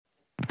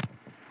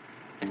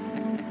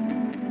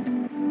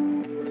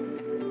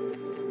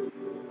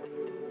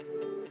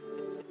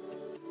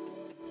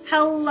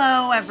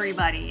Hello,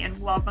 everybody, and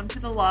welcome to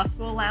the Law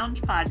School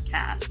Lounge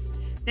podcast.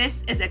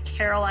 This is a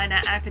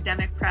Carolina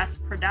Academic Press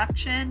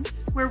production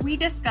where we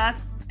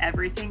discuss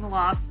everything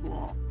law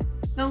school.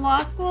 The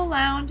Law School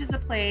Lounge is a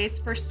place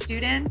for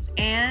students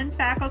and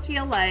faculty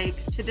alike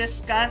to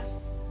discuss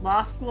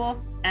law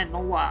school and the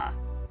law.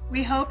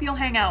 We hope you'll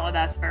hang out with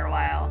us for a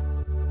while.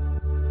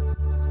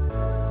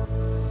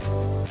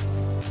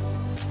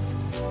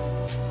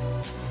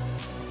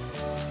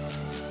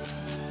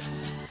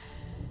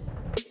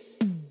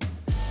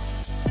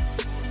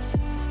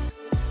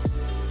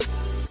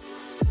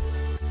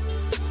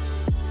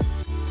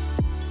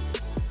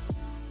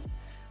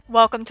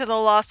 Welcome to the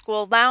Law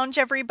School Lounge,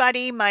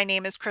 everybody. My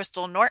name is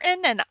Crystal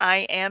Norton, and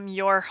I am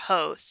your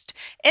host.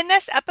 In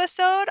this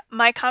episode,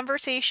 my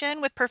conversation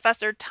with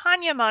Professor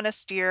Tanya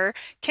Monestier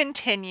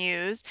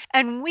continues,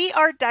 and we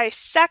are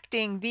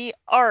dissecting the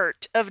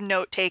art of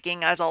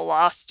note-taking as a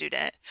law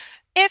student.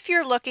 If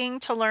you're looking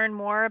to learn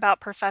more about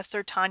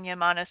Professor Tanya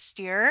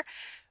Monestier,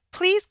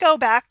 please go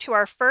back to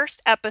our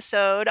first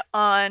episode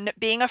on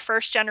being a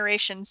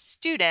first-generation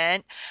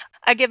student.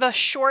 I give a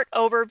short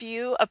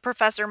overview of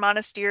Professor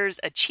Monestier's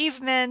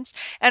achievements.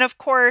 And of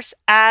course,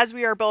 as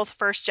we are both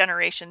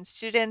first-generation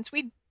students,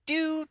 we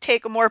do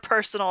take a more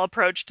personal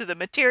approach to the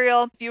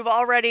material. If you've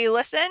already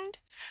listened,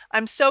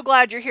 I'm so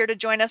glad you're here to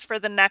join us for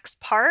the next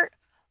part.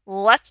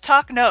 Let's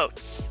talk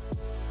notes.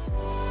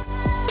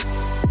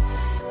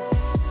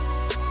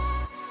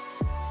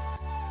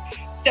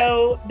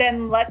 So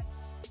then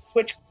let's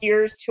switch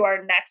gears to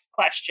our next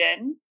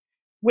question,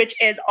 which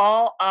is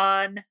all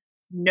on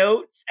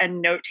notes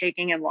and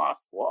note-taking in law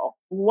school.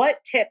 What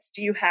tips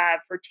do you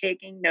have for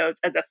taking notes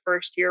as a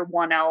first-year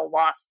 1L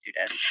law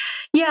student?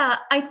 Yeah,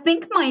 I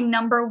think my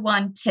number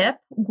one tip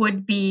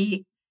would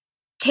be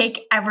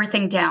take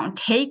everything down.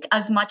 Take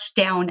as much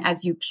down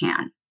as you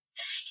can.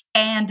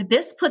 And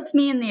this puts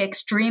me in the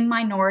extreme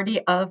minority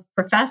of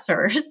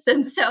professors.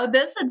 And so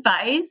this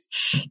advice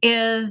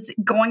is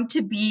going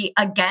to be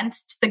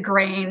against the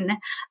grain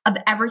of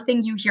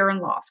everything you hear in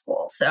law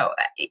school. So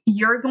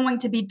you're going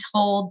to be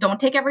told, don't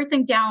take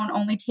everything down,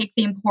 only take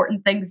the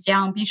important things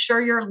down. Be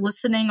sure you're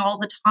listening all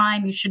the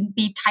time. You shouldn't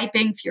be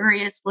typing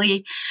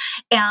furiously.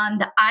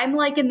 And I'm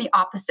like in the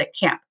opposite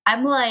camp.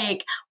 I'm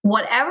like,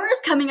 whatever is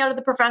coming out of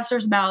the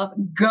professor's mouth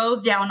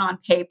goes down on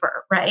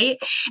paper, right?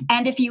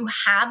 And if you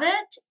have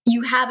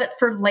it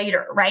for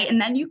later, right? And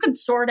then you can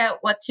sort out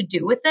what to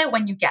do with it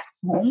when you get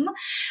home.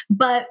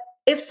 But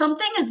if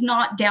something is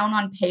not down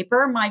on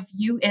paper, my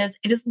view is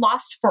it is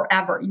lost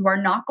forever. You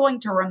are not going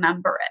to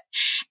remember it.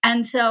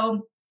 And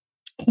so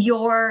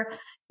your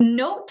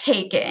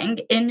note-taking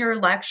in your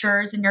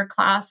lectures, in your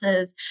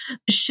classes,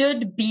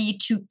 should be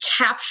to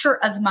capture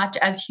as much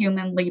as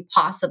humanly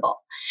possible.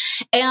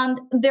 And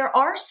there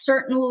are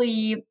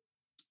certainly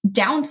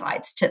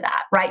downsides to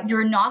that, right?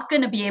 You're not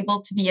going to be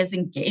able to be as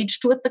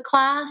engaged with the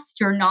class.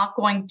 You're not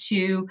going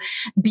to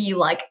be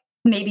like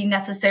maybe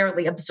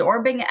necessarily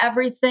absorbing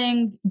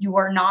everything. You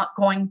are not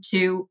going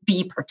to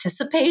be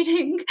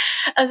participating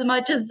as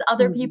much as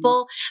other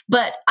people.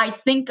 But I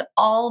think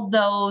all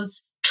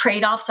those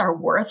trade-offs are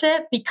worth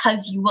it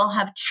because you will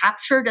have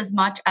captured as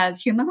much as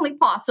humanly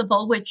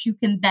possible, which you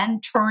can then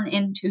turn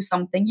into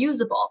something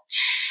usable.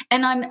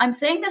 And I'm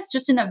saying this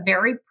just in a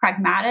very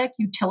pragmatic,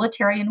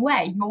 utilitarian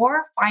way.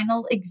 Your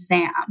final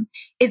exam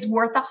is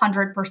worth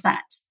 100%.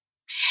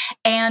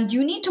 And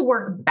you need to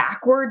work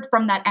backward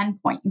from that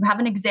endpoint. You have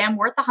an exam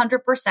worth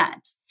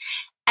 100%.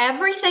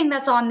 Everything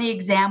that's on the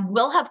exam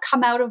will have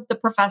come out of the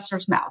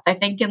professor's mouth. I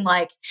think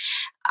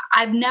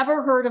I've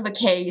never heard of a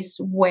case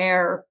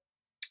where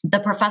the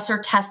professor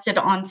tested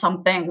on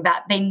something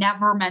that they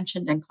never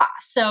mentioned in class.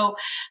 So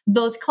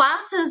those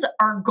classes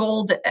are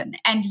golden,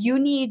 and you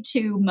need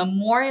to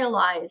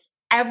memorialize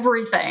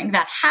everything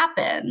that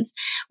happens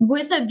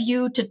with a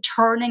view to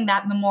turning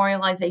that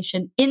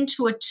memorialization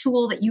into a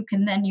tool that you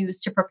can then use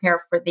to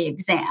prepare for the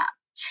exam.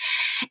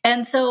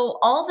 And so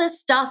all this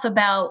stuff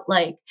about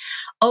like,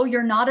 oh,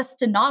 you're not a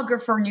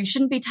stenographer and you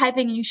shouldn't be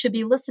typing and you should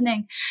be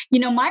listening.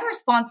 My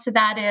response to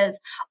that is,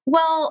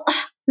 well,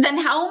 then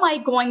how am I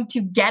going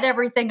to get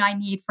everything I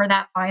need for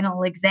that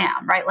final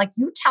exam, right? Like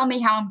you tell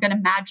me how I'm going to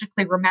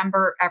magically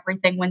remember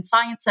everything when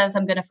science says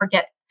I'm going to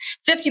forget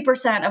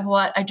 50% of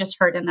what I just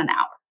heard in an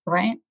hour,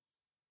 right?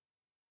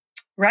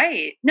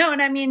 Right. No,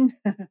 and I mean,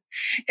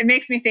 it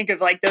makes me think of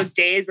like those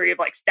days where you have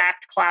like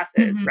stacked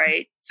classes,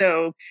 right?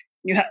 So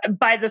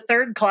by the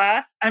third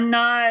class,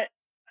 no.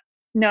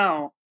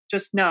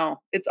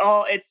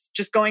 It's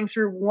just going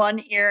through one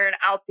ear and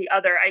out the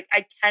other.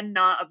 I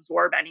cannot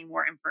absorb any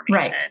more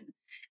information. Right.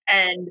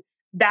 And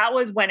that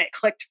was when it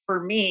clicked for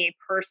me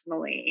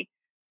personally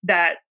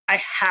that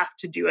I have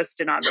to do a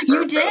stenographer.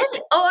 You did?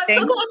 Oh, I'm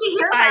so glad to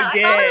hear that.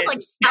 I thought I was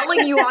like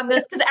selling you on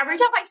this because every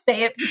time I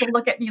say it, people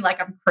look at me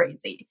like I'm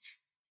crazy.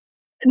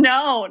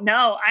 No,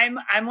 I'm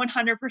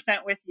 100%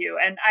 with you.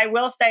 And I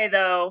will say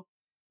though,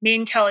 me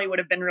and Kelly would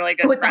have been really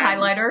good with friends.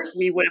 The highlighters.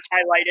 We would have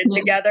highlighted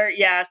together.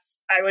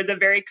 Yes, I was a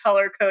very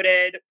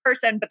color-coded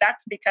person, but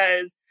that's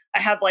because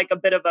I have like a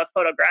bit of a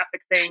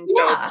photographic thing.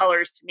 So Yeah.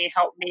 colors to me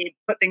help me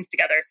put things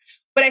together.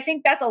 But I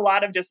think that's a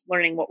lot of just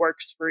learning what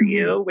works for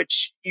you,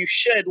 which you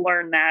should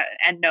learn that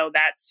and know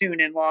that soon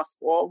in law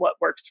school, what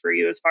works for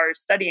you as far as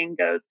studying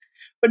goes.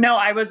 But no,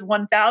 I was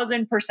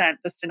 1000%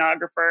 the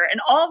stenographer. And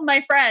all of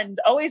my friends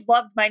always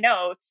loved my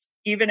notes,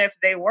 even if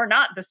they were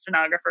not the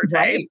stenographer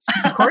type. Right.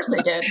 Of course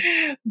they did.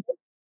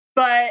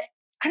 But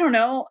I don't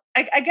know.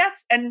 I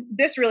guess, and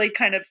this really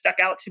kind of stuck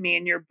out to me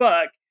in your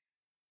book.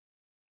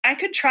 I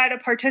could try to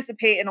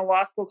participate in a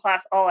law school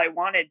class all I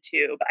wanted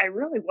to, but I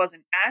really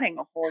wasn't adding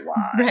a whole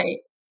lot. Right.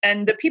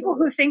 And the people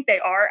who think they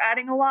are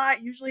adding a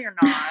lot usually are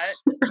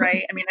not,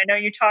 right? I mean, I know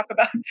you talk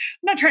about, I'm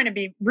not trying to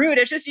be rude.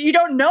 It's just you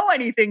don't know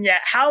anything yet.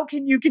 How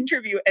can you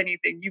contribute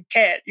anything? You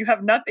can't. You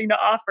have nothing to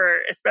offer,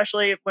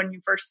 especially when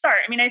you first start.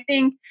 I mean, I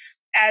think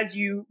as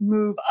you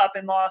move up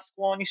in law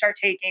school and you start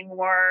taking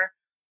more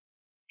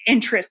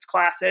interest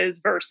classes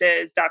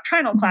versus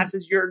doctrinal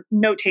classes, your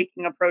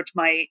note-taking approach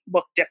might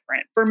look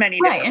different for many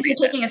different And if reasons,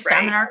 you're taking a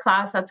seminar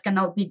class, that's going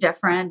to be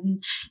different.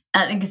 And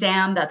an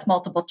exam that's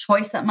multiple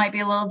choice, that might be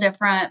a little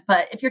different.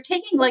 But if you're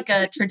taking like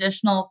a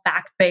traditional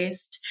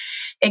fact-based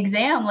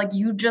exam, like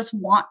you just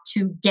want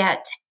to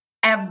get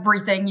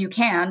everything you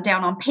can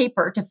down on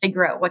paper to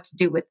figure out what to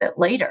do with it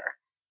later.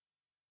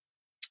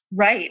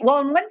 Right. Well,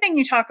 and one thing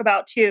you talk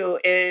about too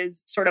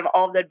is sort of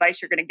all of the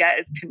advice you're going to get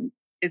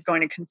is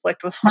going to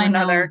conflict with one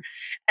another.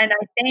 And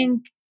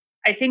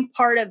I think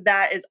part of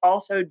that is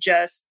also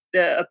just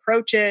the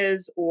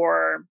approaches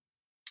or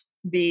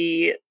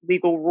the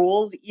legal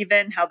rules,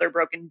 even how they're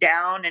broken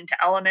down into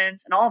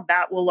elements, and all of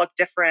that will look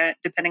different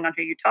depending on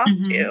who you talk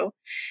to.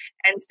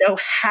 And so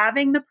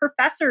having the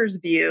professor's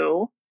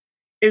view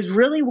is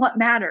really what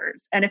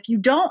matters. And if you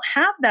don't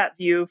have that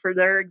view for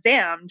their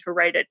exam to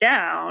write it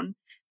down,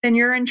 then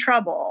you're in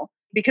trouble.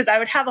 Because I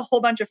would have a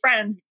whole bunch of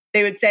friends,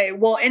 they would say,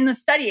 well, in the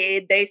study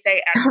aid, they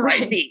say X,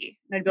 Y, Z.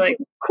 And I'd be like,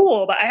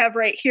 cool, but I have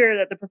right here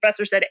that the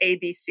professor said A,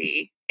 B,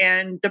 C,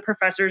 and the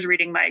professor's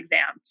reading my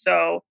exam.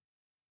 So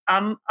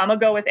I'm going to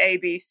go with A,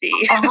 B, C.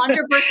 100%.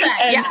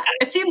 Yeah.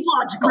 It seems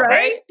logical,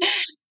 right?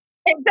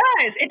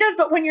 It does.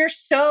 But when you're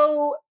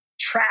so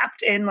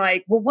trapped in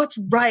like, well, what's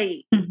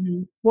right?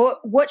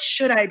 What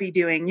should I be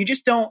doing? You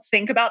just don't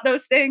think about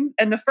those things.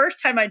 And the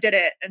first time I did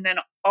it, and then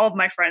all of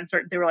my friends,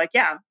 they were like,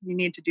 yeah, you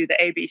need to do the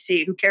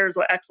ABC. Who cares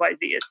what XYZ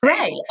is saying?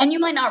 Right. And you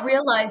might not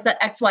realize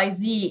that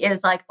XYZ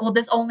is like, well,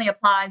 this only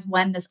applies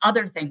when this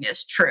other thing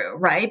is true,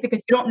 right?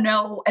 Because you don't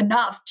know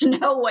enough to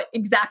know what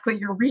exactly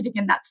you're reading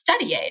in that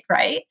study aid,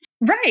 right?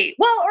 Right.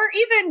 Well, or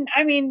even,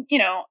 I mean,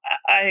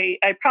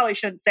 I probably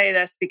shouldn't say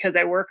this because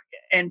I work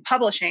in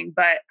publishing,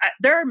 but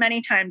there are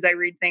many times I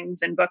read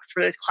things in books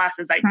for the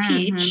classes I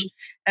teach,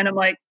 and I'm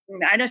like,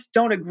 I just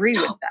don't agree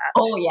with that.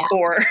 Oh, yeah.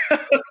 Or,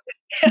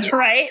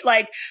 right?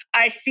 Like,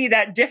 I see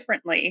that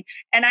differently.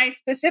 And I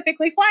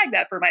specifically flag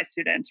that for my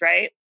students,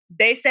 right?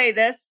 They say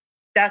this,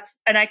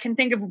 and I can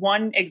think of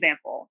one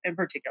example in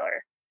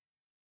particular.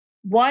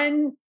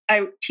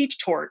 I teach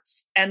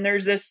torts, and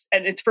there's this,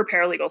 and it's for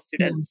paralegal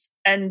students.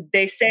 And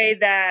they say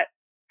that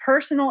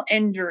personal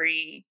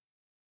injury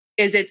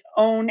is its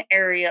own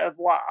area of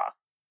law,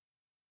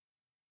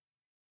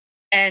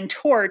 and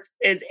torts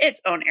is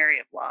its own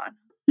area of law.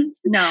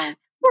 No.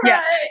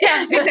 Right.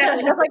 Yeah,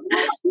 exactly. I'm like,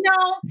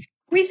 no,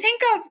 we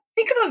think of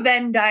a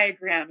Venn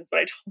diagram is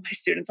what I told my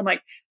students. I'm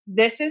like,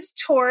 this is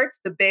torts,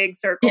 the big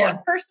circle, and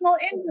personal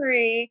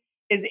injury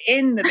is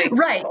in the big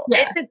circle.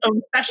 Yeah. It's its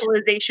own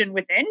specialization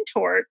within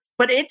torts,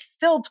 but it's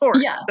still torts.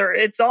 Yeah.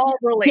 It's all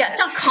related. Yeah, it's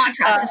not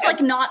contrast. It's like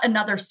not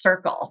another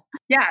circle.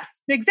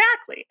 Yes,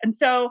 exactly. And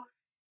so,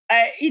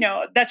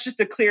 that's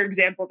just a clear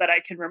example that I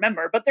can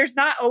remember. But there's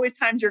not always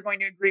times you're going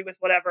to agree with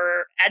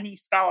whatever any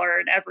scholar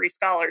and every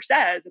scholar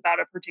says about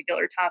a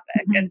particular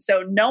topic. And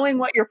so knowing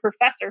what your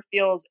professor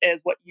feels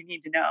is what you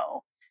need to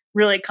know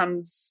really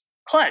comes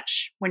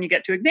clutch when you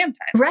get to exam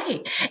time.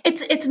 Right.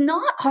 It's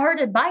not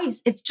hard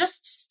advice. It's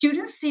just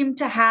students seem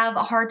to have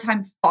a hard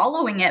time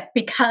following it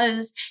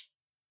because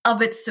of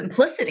its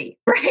simplicity,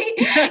 right?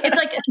 It's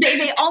like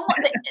they almost,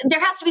 there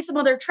has to be some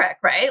other trick,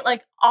 right?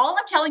 Like all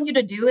I'm telling you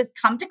to do is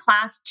come to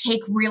class, take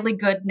really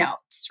good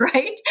notes,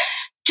 right?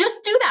 Just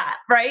do that,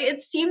 right?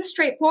 It seems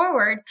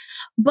straightforward,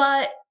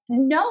 but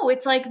no,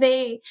 it's like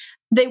they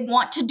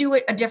want to do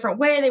it a different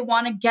way. They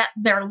want to get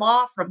their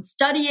law from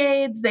study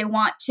aids. They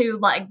want to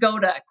like go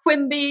to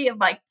Quimby and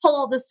like pull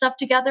all this stuff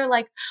together.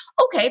 Like,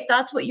 okay, if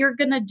that's what you're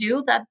going to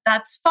do,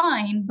 that's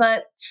fine.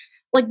 But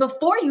like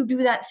before you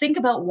do that, think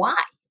about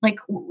why. Like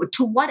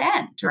to what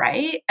end,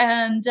 right?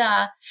 And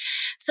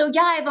so,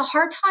 yeah, I have a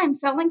hard time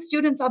selling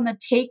students on the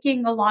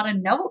taking a lot of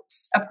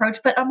notes approach,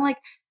 but I'm like,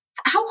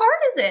 how hard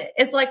is it?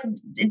 It's like,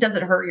 does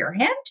it hurt your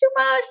hand too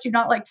much? Do you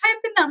not like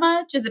typing that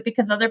much? Is it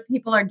because other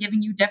people are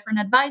giving you different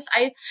advice?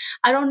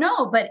 I don't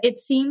know, but it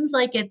seems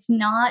like it's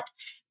not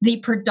the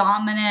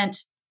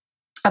predominant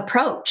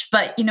approach.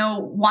 But,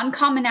 one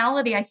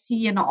commonality I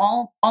see in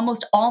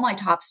almost all my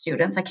top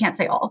students, I can't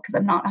say all because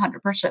I'm not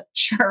 100%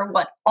 sure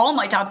what all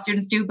my top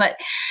students do, but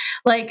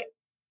like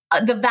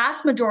the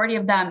vast majority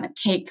of them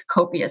take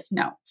copious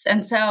notes.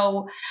 And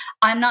so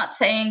I'm not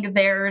saying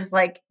there's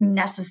like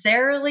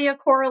necessarily a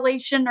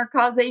correlation or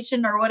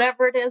causation or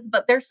whatever it is,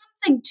 but there's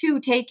something to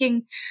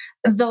taking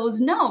those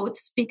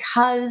notes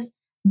because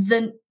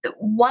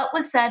what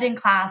was said in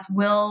class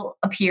will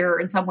appear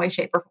in some way,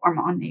 shape, or form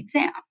on the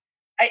exam.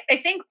 I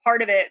think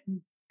part of it,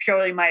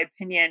 purely my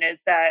opinion,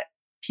 is that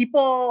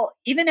people,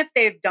 even if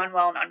they've done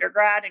well in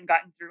undergrad and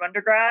gotten through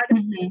undergrad,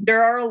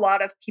 there are a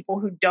lot of people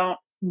who don't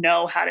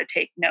know how to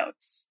take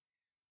notes.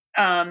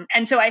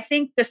 And so I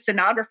think the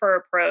stenographer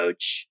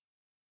approach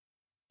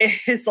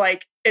is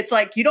like, it's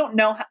like, you don't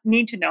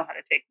need to know how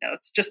to take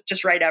notes.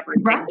 Just write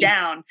everything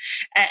down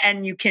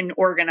and you can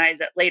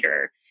organize it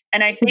later.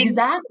 And I think,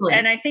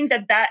 and I think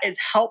that is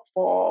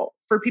helpful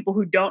for people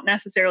who don't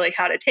necessarily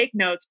how to take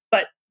notes,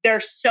 but they're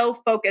so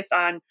focused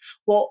on,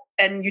 well,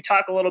 and you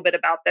talk a little bit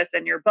about this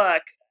in your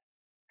book.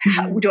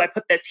 How, do I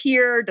put this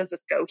here? Does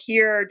this go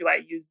here? Do I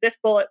use this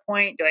bullet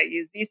point? Do I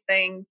use these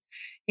things?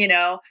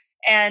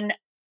 And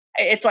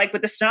it's like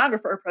with the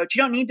stenographer approach,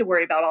 you don't need to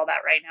worry about all that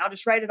right now.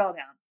 Just write it all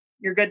down.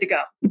 You're good to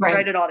go. Just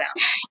write it all down.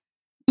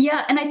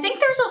 Yeah. And I think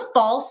there's a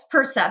false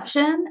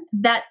perception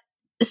that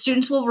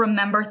students will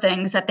remember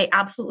things that they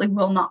absolutely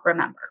will not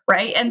remember.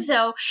 Right. And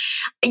so,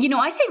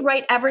 I say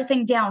write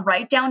everything down,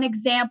 write down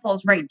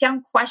examples, write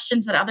down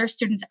questions that other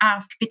students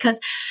ask, because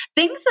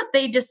things that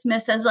they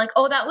dismiss as like,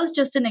 oh, that was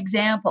just an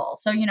example.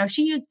 So,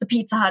 she used the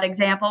Pizza Hut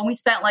example and we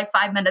spent like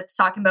 5 minutes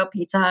talking about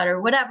Pizza Hut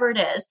or whatever it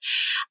is.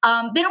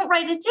 They don't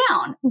write it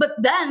down, but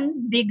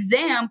then the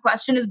exam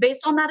question is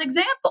based on that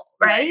example.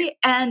 Right.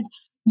 And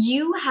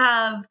you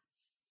have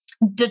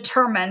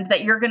determined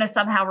that you're going to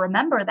somehow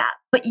remember that,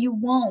 but you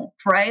won't,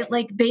 right?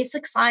 Like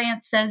basic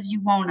science says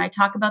you won't. I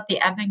talk about the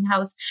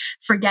Ebbinghaus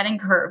forgetting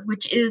curve,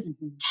 which is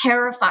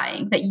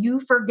terrifying, that you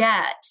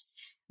forget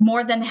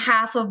more than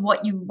half of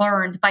what you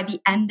learned by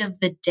the end of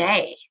the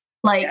day.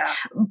 Like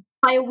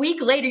by a week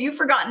later, you've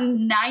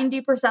forgotten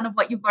 90% of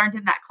what you've learned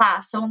in that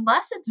class. So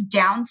unless it's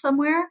down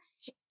somewhere,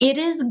 it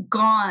is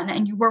gone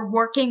and you were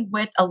working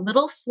with a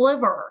little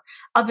sliver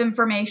of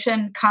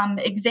information come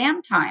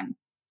exam time.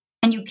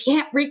 And you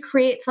can't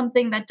recreate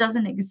something that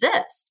doesn't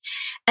exist.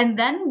 And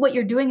then what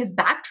you're doing is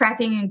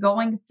backtracking and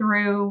going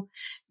through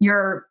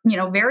your,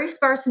 very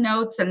sparse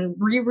notes and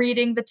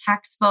rereading the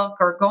textbook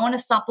or going to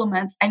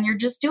supplements. And you're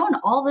just doing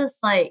all this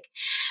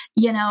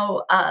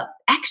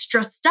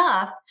extra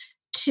stuff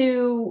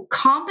to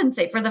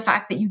compensate for the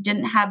fact that you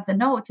didn't have the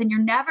notes. And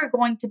you're never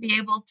going to be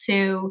able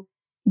to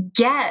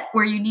get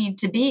where you need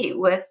to be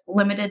with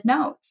limited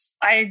notes.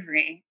 I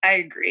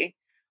agree.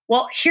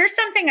 Well, here's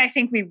something I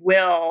think we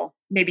will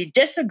maybe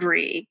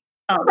disagree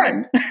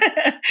on.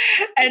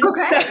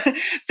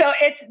 So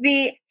it's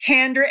the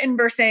handwritten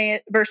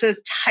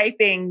versus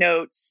typing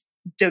notes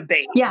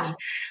debate. Yeah.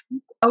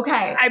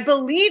 Okay. I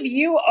believe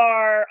you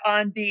are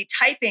on the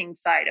typing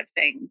side of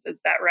things.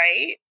 Is that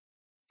right?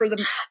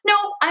 No,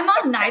 I'm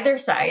on neither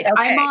side. Okay.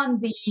 I'm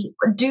on the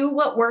do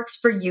what works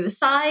for you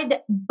side,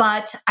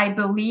 but I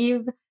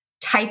believe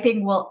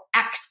typing will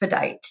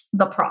expedite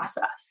the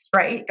process,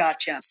 right?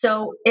 Gotcha.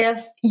 So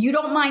if you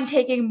don't mind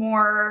taking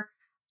more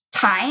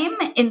time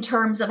in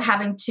terms of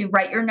having to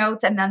write your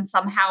notes and then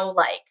somehow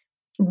like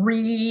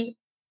rejig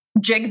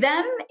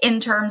them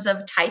in terms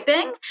of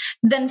typing,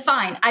 then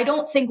fine. I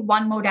don't think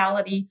one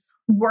modality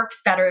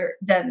works better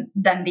than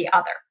the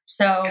other.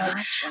 So,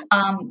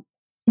 gotcha.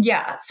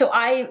 So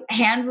I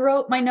hand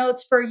wrote my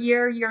notes for a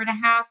year and a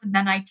half, and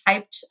then I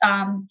typed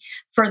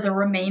for the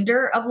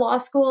remainder of law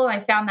school. I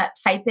found that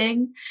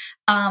typing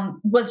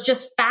was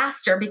just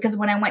faster because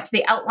when I went to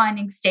the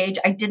outlining stage,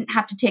 I didn't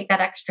have to take that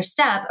extra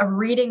step of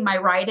reading my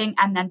writing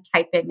and then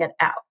typing it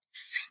out.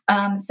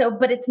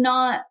 But it's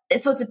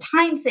a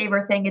time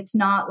saver thing. It's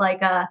not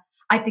like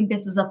I think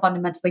this is a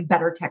fundamentally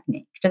better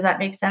technique. Does that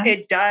make sense?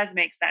 It does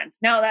make sense.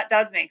 No, that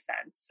does make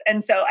sense.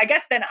 And so I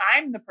guess then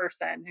I'm the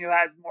person who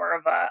has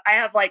I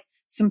have like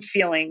some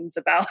feelings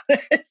about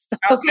this.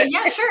 Okay,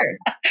 yeah, sure.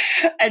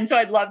 And so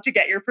I'd love to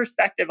get your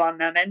perspective on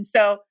them. And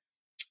so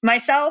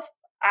myself,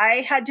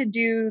 I had to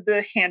do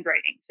the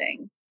handwriting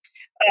thing.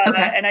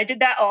 And I did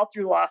that all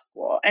through law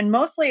school. And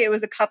mostly it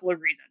was a couple of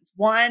reasons.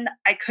 One,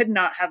 I could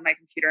not have my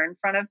computer in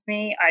front of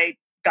me. I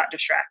got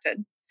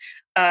distracted.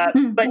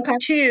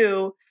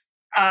 Two,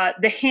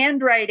 the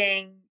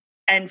handwriting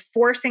and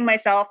forcing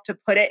myself to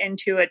put it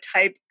into a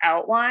typed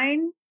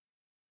outline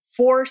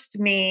forced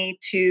me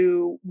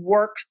to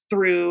work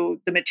through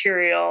the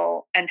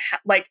material and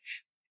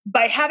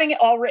by having it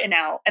all written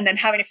out and then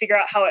having to figure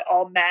out how it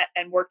all met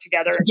and worked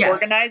together and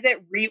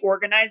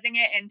reorganizing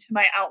it into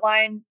my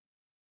outline,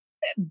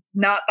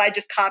 not by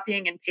just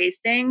copying and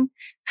pasting,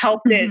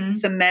 helped it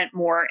cement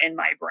more in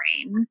my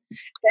brain.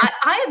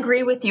 I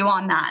agree with you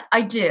on that.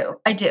 I do.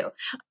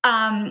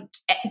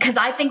 Because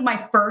I think my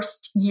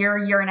first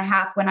year and a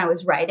half when I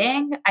was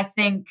writing, I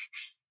think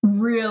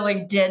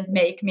really did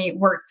make me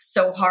work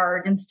so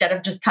hard instead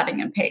of just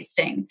cutting and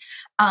pasting.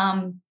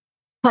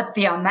 But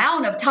the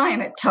amount of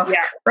time it took,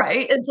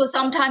 right? And so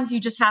sometimes you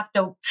just have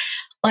to,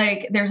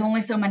 there's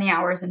only so many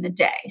hours in a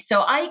day.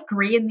 So I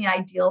agree in the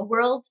ideal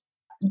world,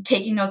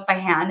 taking notes by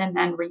hand and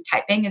then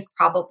retyping is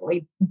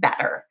probably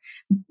better,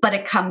 but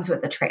it comes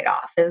with a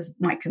trade-off is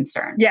my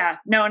concern. Yeah,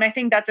 no, and I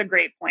think that's a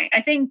great point.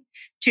 I think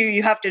too,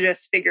 you have to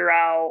just figure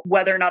out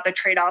whether or not the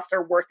trade-offs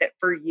are worth it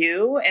for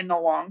you in the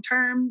long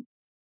term.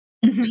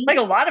 Like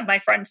a lot of my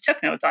friends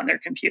took notes on their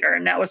computer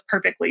and that was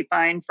perfectly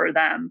fine for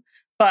them.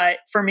 But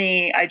for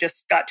me, I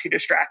just got too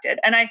distracted.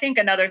 And I think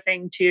another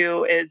thing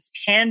too is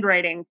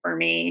handwriting for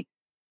me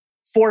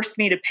forced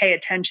me to pay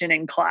attention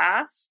in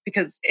class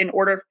because in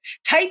order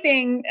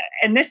typing,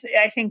 and this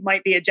I think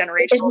might be a It's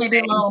generational maybe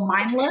a thing. little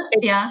mindless.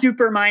 It's Yeah.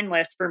 super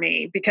mindless for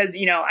me because,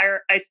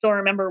 I still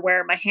remember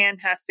where my hand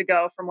has to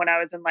go from when I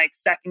was in like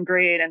second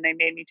grade and they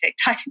made me take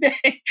typing.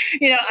 I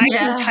can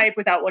Yeah. type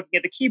without looking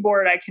at the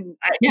keyboard.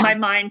 Yeah. My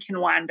mind can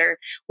wander.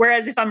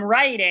 Whereas if I'm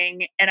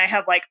writing and I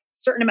have like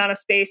certain amount of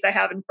space I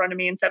have in front of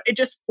me and stuff, it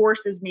just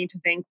forces me to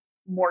think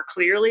more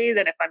clearly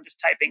than if I'm just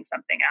typing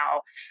something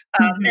out.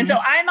 And so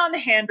I'm on the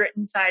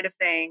handwritten side of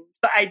things,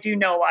 but I do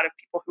know a lot of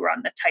people who are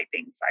on the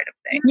typing side of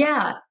things.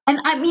 Yeah. And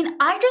I mean,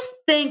 I just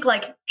think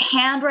like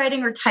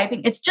handwriting or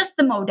typing, it's just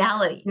the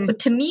modality. But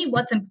to me,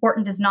 what's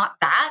important is not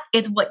that,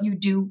 it's what you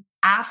do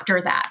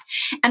after that.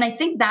 And I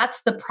think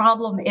that's the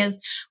problem is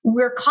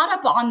we're caught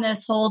up on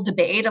this whole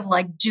debate of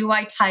like, do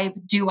I type,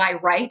 do I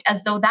write,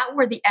 as though that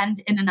were the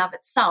end in and of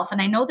itself.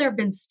 And I know there have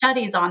been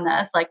studies on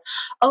this, like,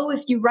 oh,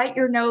 if you write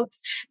your notes,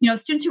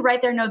 students who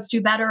write their notes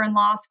do better in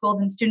law school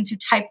than students who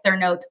type their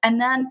notes. And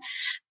then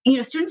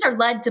students are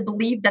led to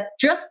believe that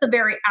just the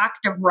very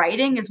act of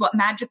writing is what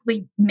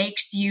magically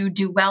makes you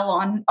do well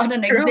on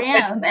an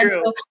exam. And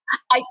so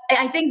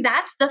I think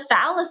that's the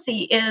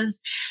fallacy is,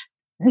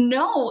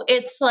 no,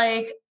 it's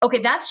like, okay,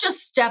 that's just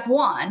step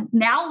one.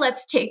 Now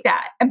let's take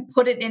that and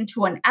put it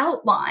into an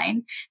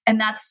outline.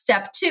 And that's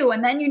step two.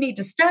 And then you need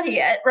to study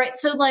it, right?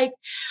 So like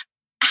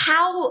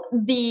how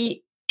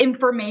the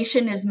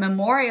information is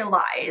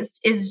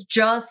memorialized is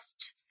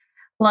just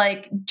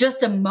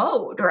a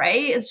mode,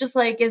 right? It's just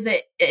like, is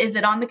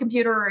it on the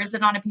computer or is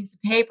it on a piece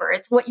of paper?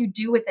 It's what you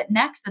do with it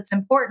next that's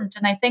important.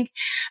 And I think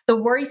the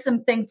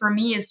worrisome thing for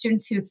me is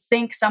students who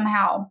think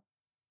somehow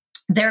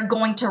they're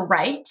going to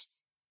write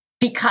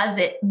because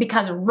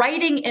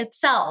writing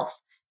itself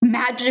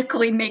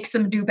magically makes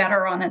them do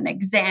better on an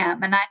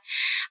exam. And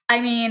I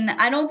mean,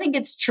 I don't think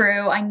it's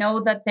true. I know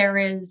that there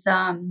is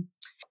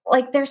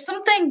there's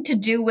something to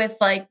do with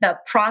like the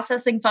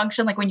processing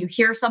function, like when you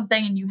hear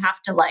something and you have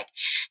to like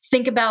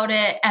think about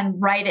it and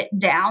write it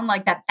down,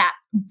 like that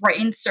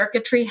brain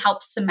circuitry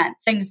helps cement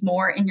things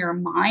more in your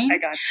mind. I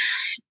got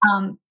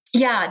you.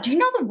 Yeah. Do you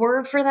know the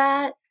word for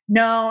that?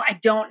 No, I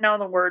don't know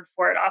the word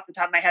for it off the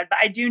top of my head, but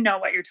I do know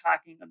what you're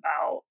talking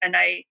about. And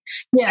I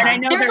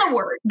know there's a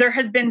word. There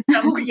has been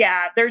some,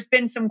 there's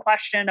been some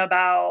question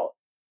about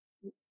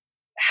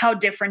how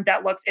different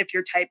that looks if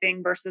you're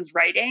typing versus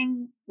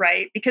writing,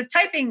 right? Because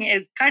typing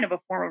is kind of a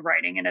form of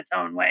writing in its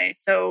own way.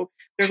 So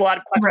there's a lot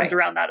of questions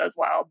around that as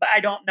well, but I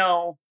don't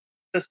know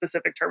the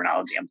specific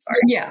terminology. I'm sorry.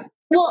 Yeah.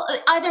 Well,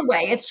 either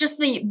way, it's just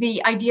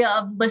the idea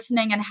of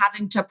listening and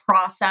having to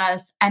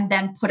process and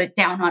then put it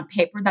down on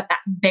paper, that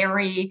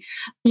very,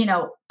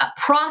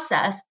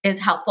 process is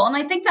helpful. And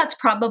I think that's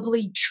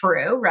probably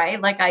true,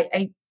 right? Like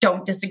I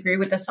don't disagree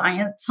with the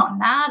science on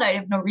that. I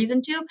have no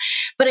reason to,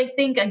 but I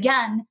think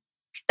again,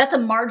 that's a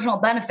marginal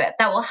benefit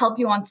that will help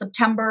you on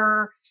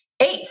September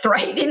 8th,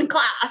 right, in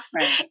class,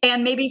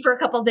 and maybe for a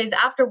couple of days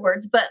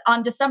afterwards. But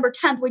on December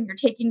 10th, when you're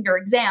taking your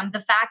exam, the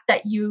fact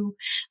that you,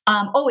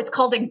 it's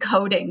called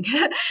encoding.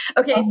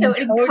 Okay, so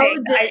it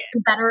encodes it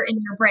better in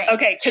your brain.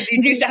 Okay, because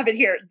you do have it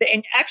here.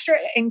 The extra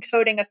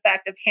encoding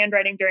effect of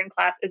handwriting during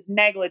class is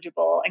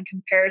negligible in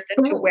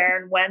comparison to where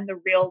and when the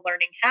real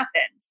learning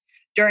happens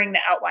during the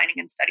outlining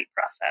and study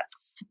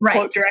process. Right.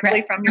 Quote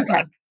directly from your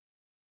book.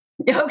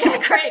 Okay,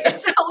 great.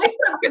 It's always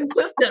so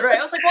consistent, right?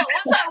 I was like, what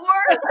was that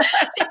word?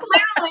 See,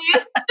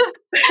 clearly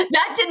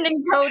that didn't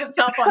encode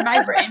itself on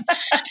my brain.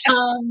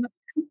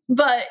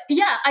 But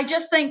yeah, I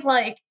just think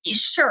like,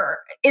 sure,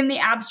 in the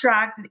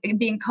abstract, the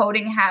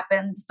encoding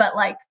happens, but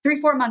like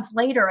 3-4 months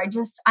later,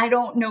 I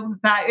don't know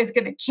that is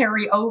going to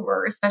carry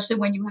over, especially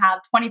when you have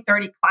 20,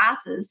 30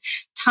 classes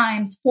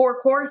times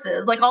 4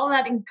 courses. Like all of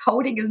that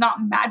encoding is not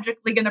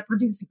magically going to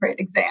produce a great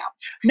exam.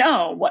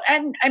 No.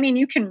 And I mean,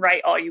 you can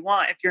write all you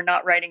want. If you're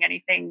not writing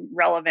anything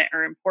relevant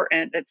or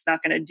important, it's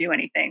not going to do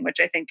anything, which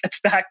I think gets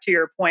back to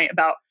your point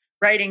about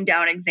writing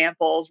down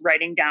examples,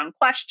 writing down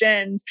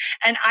questions.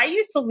 And I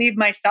used to leave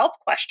myself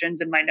questions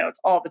in my notes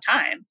all the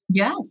time.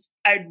 Yes.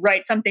 I'd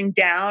write something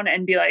down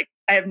and be like,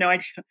 I have no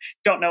idea,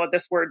 don't know what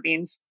this word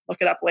means. Look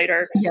it up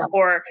later. Yeah.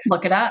 Or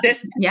look it up.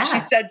 She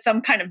said some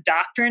kind of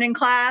doctrine in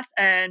class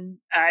and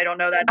I don't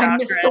know that doctrine. I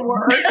missed the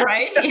word,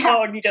 right? So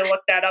I need to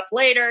look that up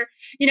later.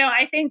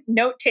 I think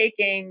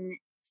note-taking,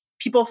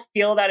 people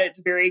feel that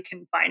it's very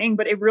confining,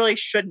 but it really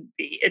shouldn't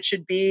be. It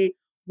should be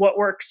what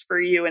works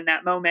for you in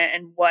that moment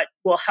and what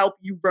will help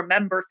you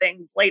remember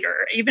things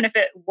later, even if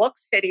it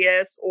looks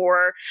hideous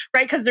right?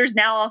 Because there's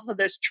now also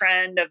this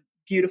trend of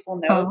beautiful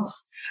Oh,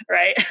 notes,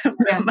 right?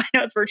 yeah. My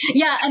notes were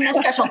Yeah, and the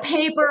special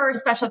paper,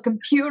 special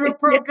computer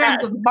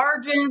programs yes, with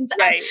margins. And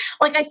right.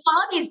 like I saw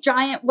these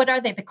giant, what are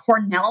they? The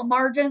Cornell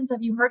margins.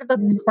 Have you heard about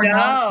this Cornell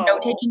No,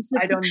 note-taking I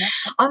system? don't know.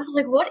 I was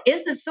like, what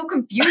is this? So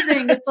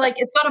confusing. It's like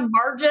it's got a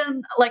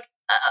margin like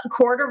a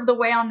quarter of the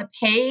way on the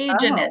page.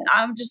 And Oh,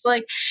 I'm just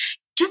like,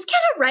 just get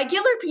a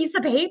regular piece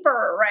of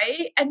paper,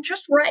 right? And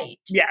just write.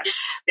 yes,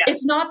 yes.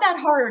 It's not that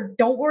hard.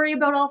 Don't worry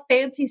about all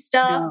fancy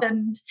stuff No.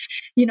 and,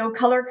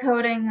 color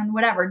coding and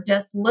whatever.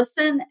 Just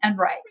listen and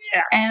write.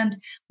 Yes. And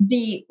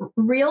the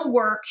real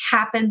work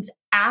happens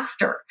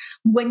after,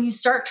 when you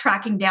start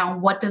tracking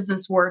down, what does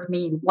this word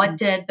mean? What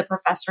did the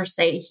professor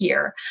say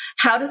here?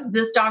 How does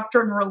this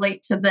doctrine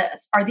relate to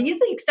this? Are these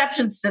the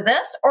exceptions to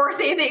this, or are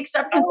they the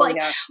exceptions? Oh,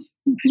 yes.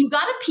 You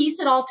got to piece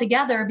it all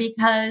together,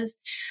 because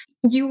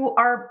you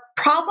are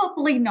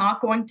probably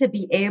not going to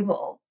be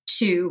able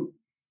to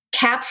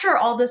capture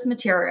all this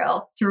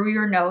material through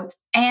your notes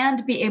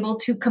and be able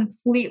to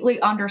completely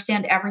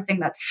understand everything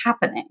that's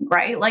happening,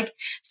 right? Like,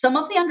 some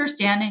of the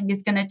understanding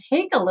is going to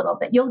take a little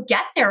bit. You'll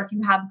get there if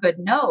you have good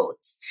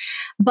notes,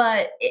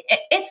 but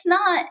it's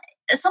not,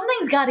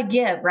 something's got to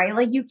give, right?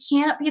 Like, you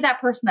can't be that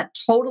person that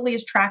totally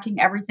is tracking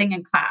everything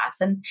in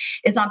class and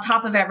is on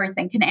top of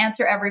everything, can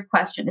answer every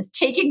question, is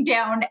taking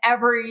down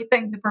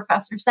everything the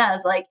professor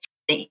says. Like,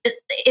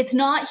 it's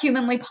not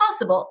humanly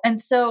possible.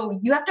 And so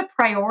you have to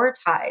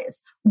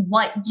prioritize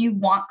what you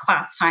want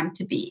class time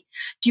to be.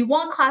 Do you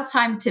want class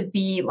time to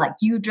be like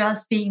you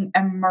just being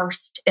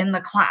immersed in the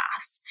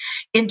class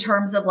in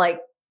terms of like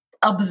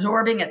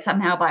absorbing it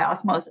somehow by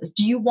osmosis?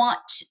 Do you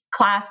want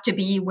class to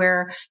be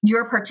where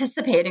you're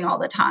participating all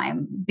the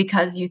time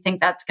because you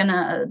think that's going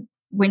to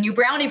win you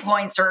brownie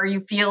points, or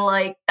you feel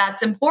like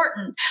that's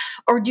important?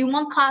 Or do you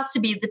want class to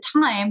be the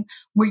time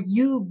where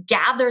you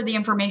gather the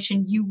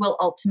information you will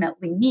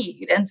ultimately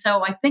need? And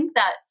so I think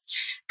that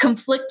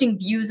conflicting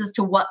views as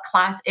to what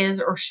class is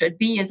or should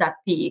be is at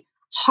the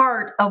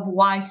heart of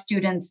why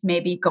students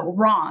maybe go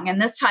wrong.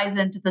 And this ties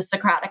into the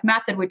Socratic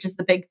method, which is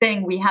the big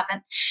thing we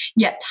haven't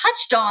yet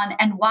touched on,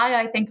 and why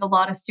I think a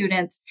lot of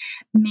students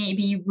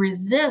maybe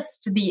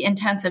resist the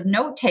intensive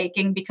note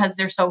taking because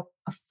they're so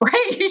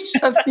afraid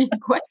of being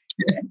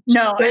questioned.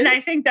 No, and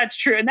I think that's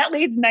true. And that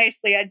leads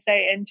nicely, I'd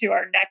say, into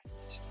our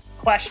next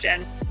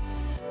question.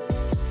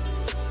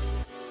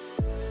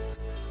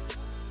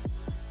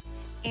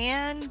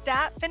 And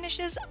that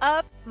finishes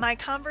up my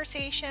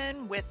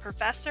conversation with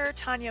Professor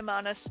Tanya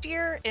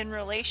Monestier in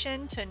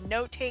relation to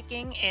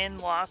note-taking in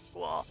law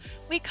school.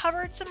 We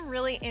covered some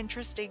really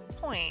interesting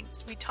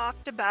points. We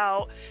talked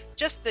about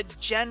just the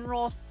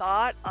general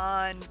thought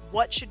on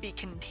what should be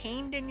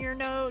contained in your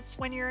notes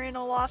when you're in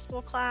a law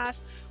school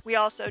class. We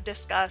also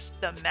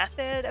discussed the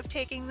method of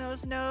taking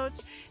those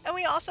notes. And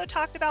we also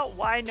talked about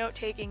why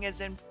note-taking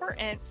is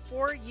important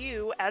for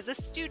you as a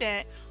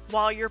student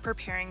while you're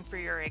preparing for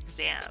your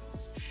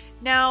exams.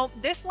 Now,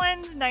 this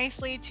lends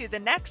nicely to the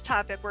next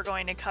topic we're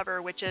going to cover,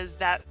 which is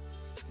that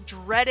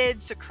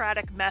dreaded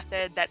Socratic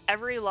method that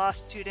every law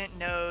student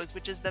knows,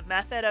 which is the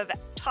method of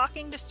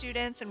talking to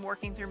students and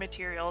working through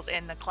materials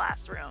in the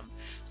classroom.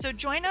 So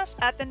join us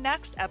at the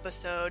next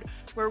episode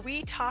where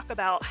we talk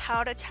about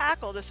how to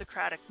tackle the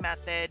Socratic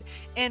method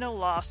in a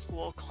law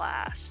school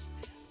class.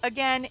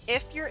 Again,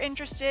 if you're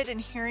interested in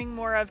hearing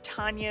more of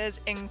Tanya's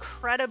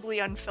incredibly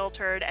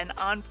unfiltered and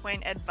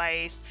on-point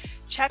advice,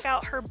 check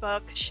out her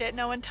book, Shit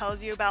No One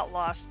Tells You About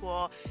Law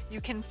School. You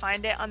can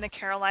find it on the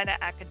Carolina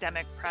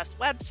Academic Press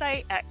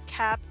website at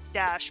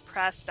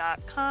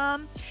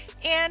cap-press.com.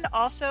 And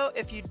also,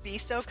 if you'd be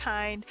so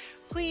kind,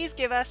 please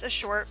give us a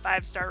short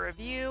 5-star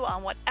review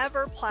on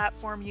whatever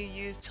platform you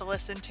use to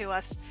listen to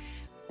us.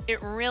 It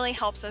really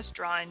helps us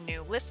draw in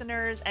new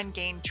listeners and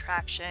gain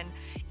traction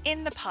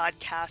in the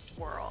podcast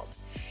world.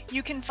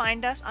 You can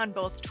find us on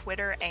both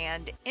Twitter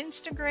and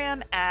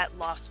Instagram at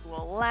Law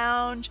School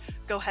Lounge.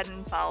 Go ahead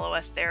and follow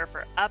us there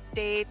for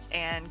updates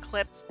and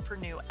clips for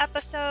new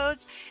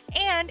episodes.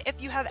 And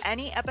if you have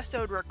any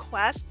episode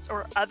requests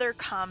or other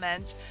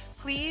comments,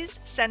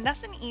 please send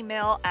us an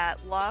email at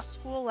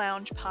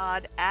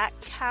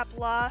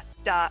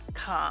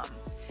lawschoolloungepod@caplaw.com.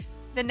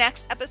 The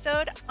next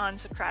episode on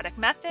Socratic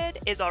Method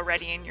is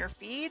already in your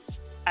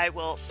feeds. I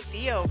will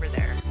see you over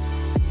there.